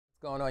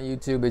Going on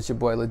YouTube, it's your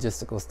boy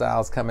Logistical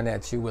Styles coming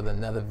at you with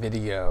another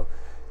video.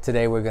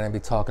 Today we're going to be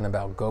talking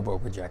about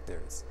gobo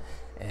projectors,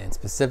 and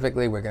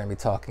specifically we're going to be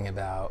talking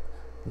about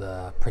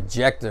the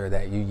projector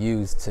that you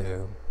use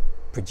to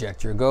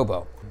project your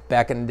gobo.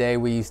 Back in the day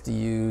we used to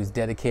use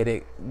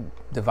dedicated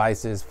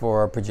devices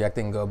for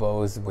projecting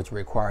gobos, which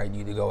required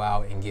you to go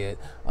out and get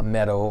a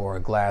metal or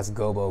a glass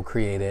gobo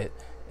created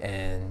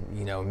and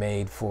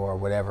made for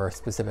whatever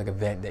specific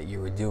event that you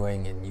were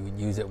doing, and you would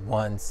use it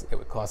once. It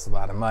would cost a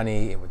lot of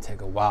money. It would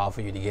take a while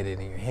for you to get it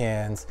in your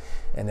hands,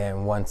 and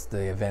then once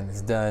the event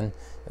is done,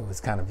 it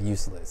was kind of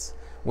useless.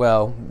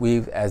 Well,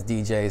 we've as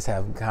DJs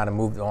have kind of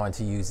moved on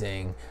to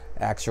using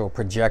actual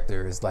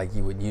projectors like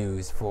you would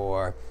use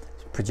for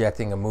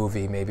projecting a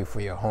movie, maybe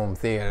for your home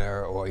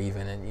theater, or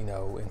even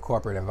in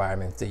corporate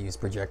environments they use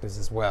projectors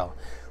as well.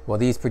 Well,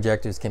 these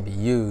projectors can be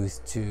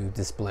used to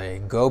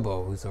display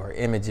gobos or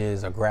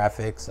images or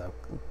graphics of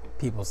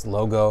people's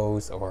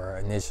logos or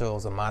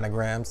initials or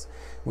monograms.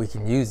 We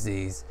can use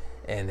these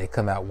and they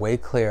come out way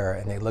clearer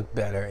and they look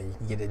better, and you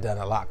can get it done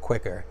a lot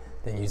quicker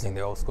than using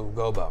the old school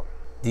gobo.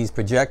 These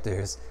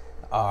projectors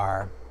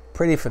are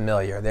pretty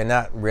familiar. They're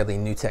not really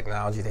new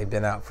technology. They've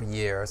been out for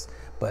years,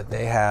 but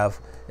they have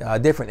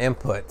different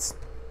inputs.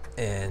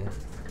 And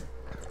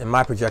in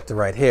my projector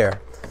right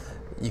here,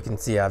 you can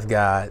see I've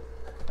got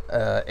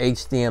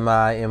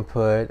HDMI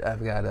input,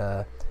 I've got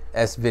a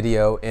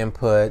S-video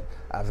input,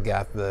 I've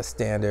got the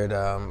standard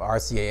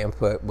RCA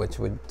input, which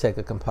would take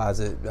a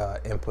composite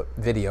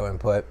video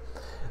input,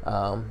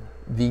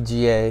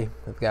 VGA,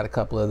 I've got a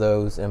couple of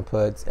those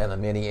inputs, and a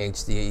mini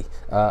HD,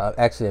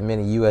 actually a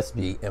mini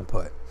USB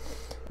input.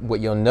 What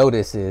you'll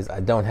notice is I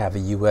don't have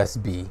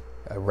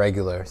a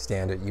regular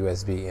standard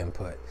USB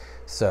input.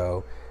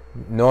 So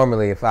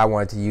normally if I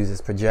wanted to use this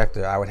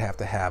projector, I would have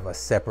to have a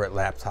separate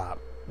laptop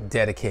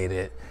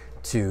dedicated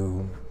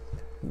to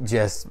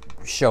just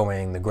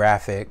showing the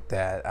graphic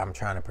that I'm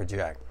trying to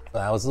project.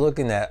 I was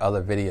looking at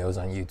other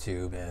videos on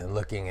YouTube and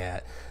looking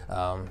at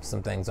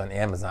some things on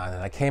Amazon,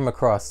 and I came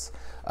across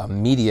a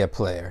media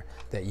player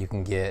that you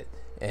can get,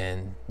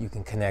 and you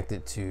can connect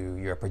it to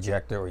your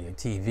projector or your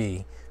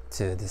TV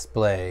to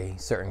display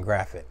certain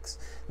graphics.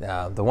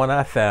 Now, the one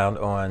I found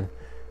on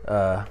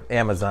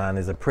Amazon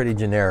is a pretty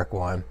generic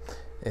one.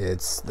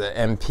 It's the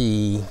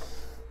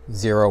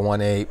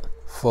MP018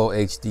 Full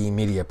HD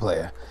media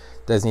player.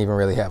 Doesn't even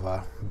really have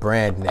a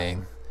brand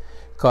name.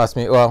 Cost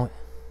me, well,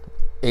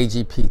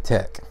 AGP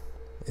Tech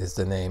is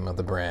the name of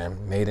the brand,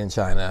 made in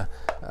China.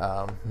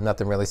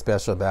 Nothing really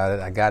special about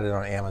it. I got it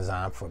on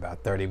Amazon for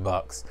about 30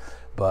 bucks,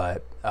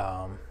 but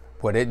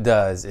what it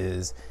does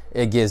is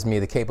it gives me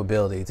the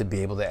capability to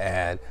be able to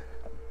add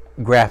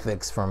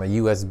graphics from a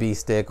USB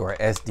stick or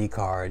SD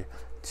card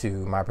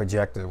to my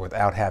projector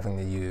without having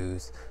to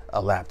use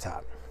a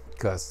laptop.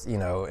 Because,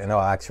 in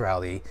all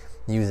actuality,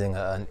 using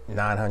a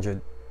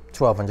 $900,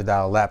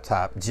 $1,200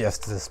 laptop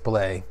just to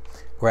display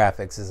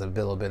graphics is a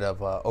little bit of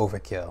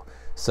overkill.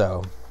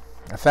 So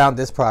I found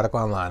this product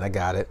online. I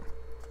got it.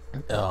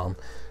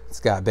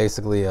 It's got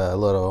basically a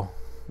little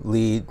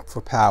lead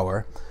for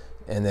power,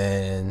 and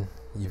then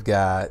you've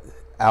got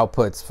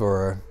outputs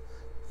for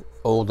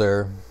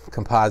older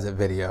composite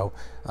video,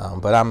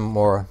 but I'm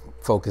more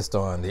focused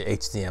on the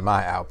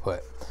HDMI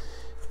output.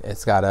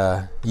 It's got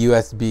a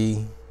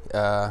USB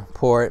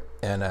port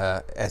and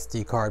a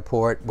SD card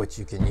port, which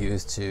you can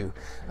use to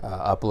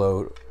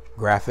upload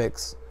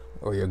graphics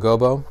or your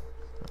gobo.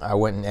 I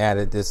went and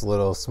added this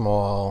little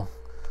small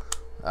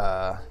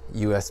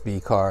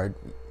USB card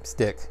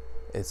stick.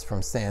 It's from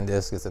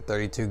SanDisk. It's a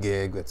 32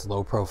 gig. It's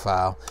low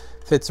profile,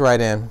 fits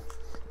right in,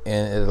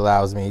 and it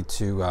allows me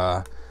to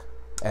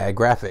add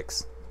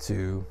graphics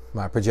to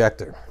my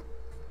projector.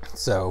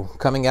 So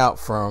coming out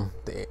from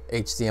the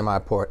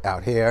HDMI port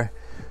out here,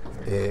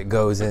 it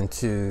goes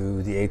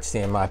into the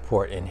HDMI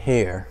port in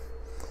here,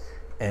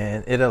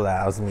 and it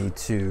allows me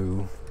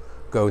to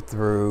go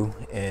through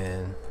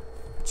and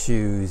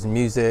choose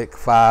music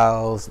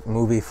files,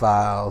 movie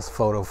files,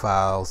 photo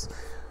files,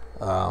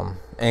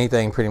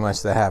 anything pretty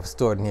much that I have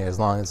stored in here, as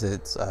long as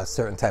it's a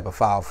certain type of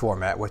file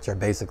format, which are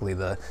basically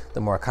the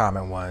more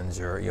common ones,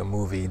 your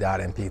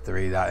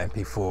movie.mp3,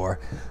 .mp4.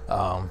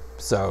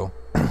 So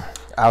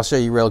I'll show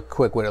you real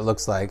quick what it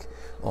looks like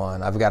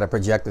on, I've got a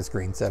projector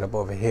screen set up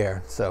over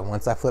here. So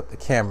once I flip the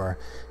camera,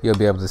 you'll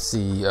be able to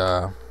see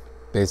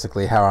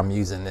basically how I'm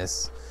using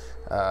this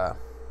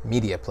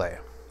media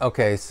player.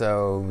 Okay,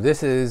 so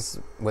this is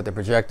what the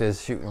projector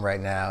is shooting right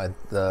now.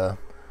 The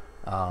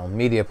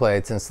media player,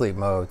 it's in sleep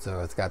mode,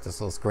 so it's got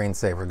this little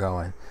screensaver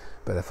going.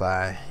 But if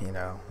I,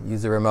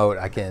 use the remote,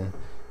 I can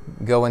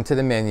go into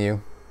the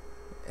menu,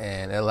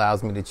 and it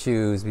allows me to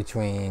choose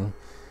between,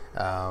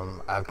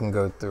 I can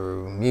go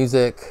through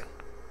music,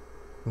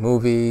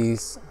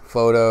 movies,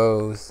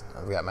 photos.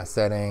 I've got my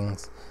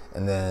settings,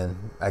 and then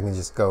I can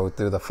just go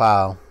through the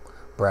file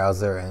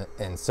browser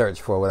and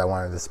search for what I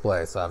want to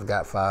display. So I've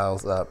got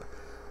files up.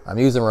 I'm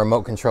using a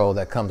remote control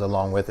that comes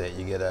along with it.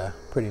 You get a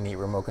pretty neat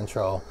remote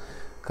control.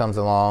 Comes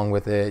along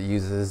with it,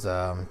 uses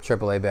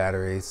AAA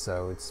batteries,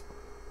 so it's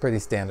pretty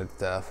standard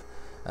stuff.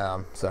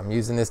 So I'm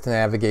using this to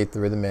navigate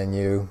through the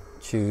menu,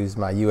 choose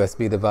my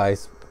USB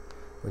device,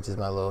 which is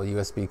my little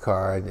USB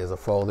card. There's a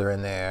folder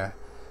in there,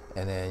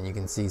 and then you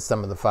can see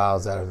some of the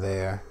files that are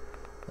there.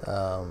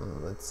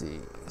 Let's see,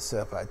 so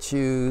if I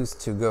choose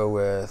to go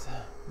with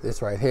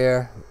this right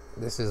here,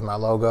 this is my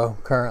logo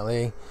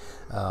currently.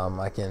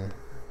 I can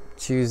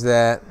choose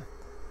that.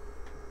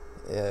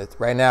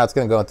 Right now it's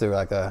going to go through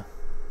like a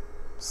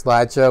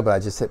slideshow, but I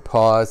just hit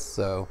pause.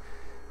 So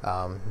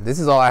this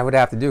is all I would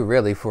have to do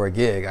really for a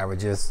gig. I would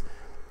just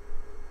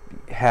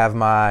have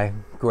my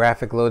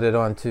graphic loaded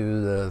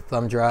onto the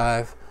thumb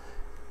drive,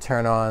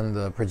 turn on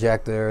the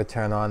projector,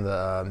 turn on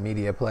the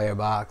media player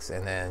box,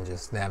 and then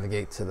just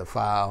navigate to the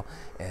file.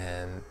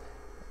 And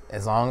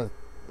as long as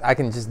I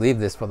can just leave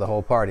this for the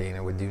whole party, and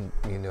it would do,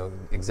 you know,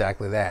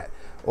 exactly that.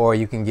 Or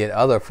you can get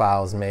other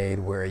files made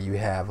where you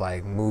have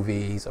like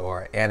movies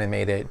or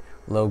animated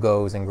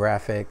logos and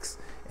graphics,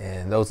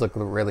 and those look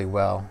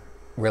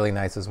really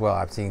nice as well.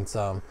 I've seen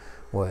some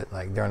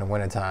like during the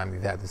wintertime,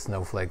 you've had the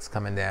snowflakes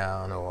coming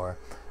down, or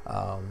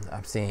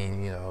I've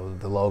seen, you know,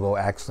 the logo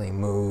actually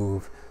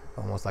move,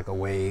 almost like a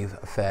wave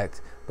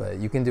effect. But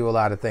you can do a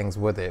lot of things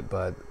with it.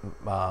 But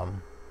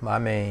my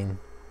main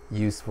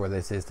use for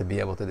this is to be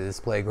able to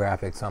display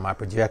graphics on my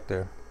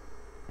projector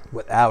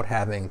without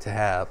having to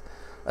have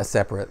a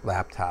separate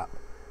laptop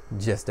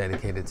just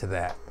dedicated to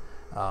that.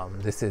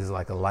 This is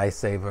like a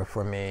lifesaver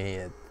for me.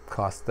 It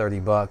costs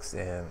 30 bucks,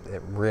 and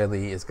it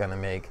really is going to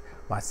make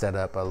my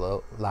setup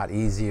a lot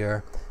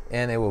easier,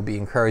 and it will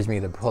encourage me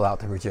to pull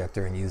out the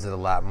projector and use it a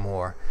lot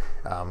more,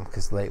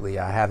 because lately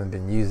I haven't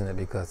been using it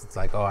because it's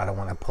like, oh, I don't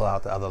want to pull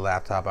out the other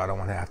laptop. I don't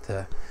want to have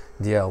to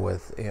deal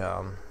with, you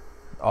know,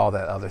 all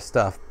that other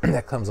stuff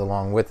that comes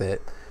along with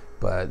it.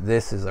 But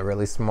this is a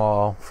really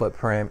small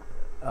footprint.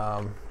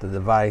 The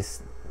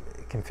device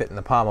can fit in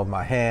the palm of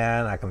my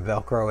hand. I can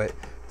Velcro it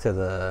to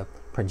the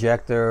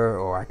projector,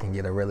 or I can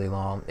get a really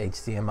long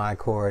HDMI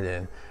cord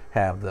and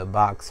have the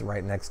box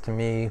right next to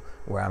me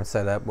where I'm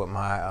set up with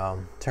my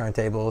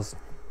turntables.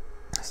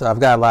 So I've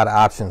got a lot of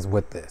options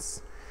with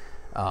this.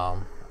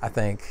 I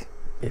think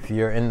if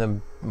you're in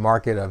the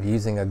market of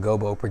using a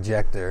gobo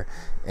projector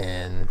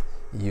and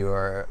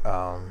you're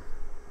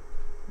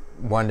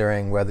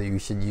wondering whether you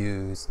should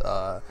use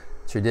a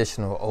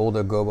traditional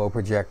older gobo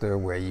projector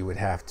where you would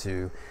have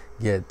to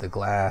get the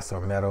glass or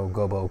metal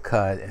gobo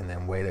cut and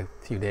then wait a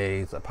few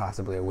days or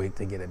possibly a week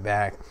to get it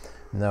back,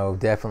 no,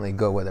 definitely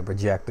go with a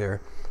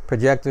projector.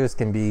 Projectors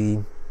can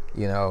be,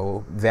 you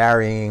know,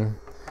 varying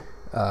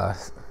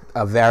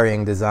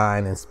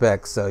design and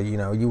specs, so you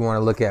know you want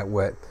to look at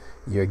what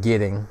you're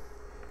getting.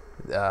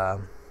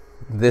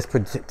 This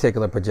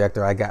particular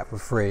projector I got for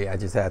free. I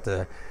just had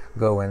to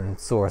go and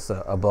source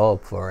a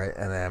bulb for it,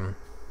 and then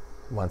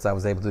once I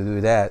was able to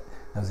do that,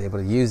 I was able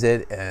to use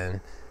it,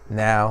 and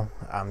now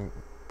I'm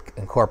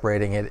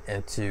incorporating it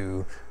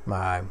into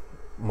my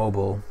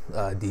mobile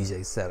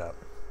DJ setup.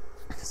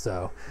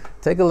 So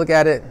take a look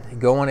at it.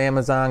 Go on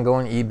Amazon, go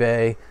on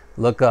eBay,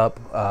 look up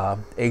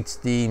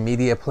HD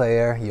media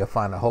player. You'll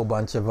find a whole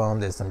bunch of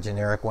them. There's some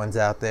generic ones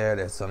out there.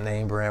 There's some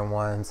name brand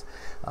ones.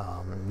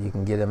 You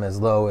can get them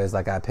as low as,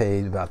 like, I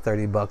paid about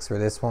 30 bucks for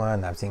this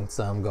one. I've seen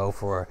some go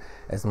for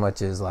as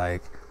much as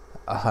like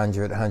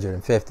 100,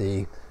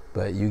 150,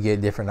 but you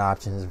get different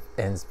options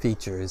and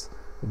features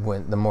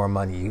when the more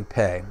money you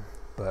pay.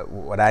 But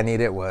what I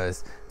needed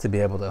was to be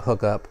able to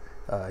hook up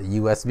a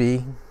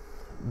USB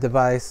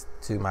device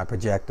to my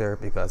projector,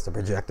 because the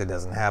projector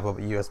doesn't have a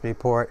USB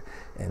port,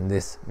 and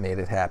this made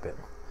it happen.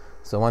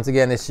 So once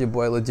again, it's your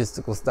boy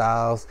Logistical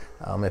Styles.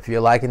 If you're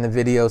liking the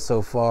video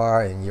so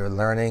far and you're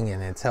learning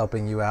and it's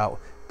helping you out,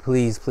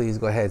 please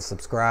go ahead and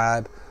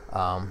subscribe.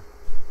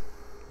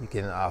 You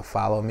can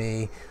follow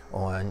me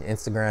on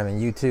Instagram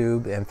and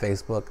YouTube and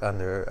Facebook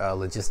under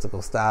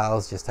Logistical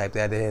Styles. Just type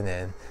that in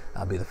and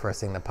I'll be the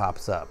first thing that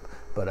pops up.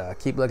 But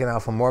keep looking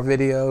out for more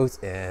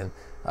videos, and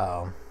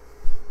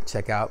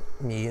check out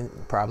me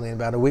probably in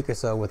about a week or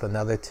so with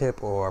another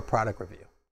tip or product review.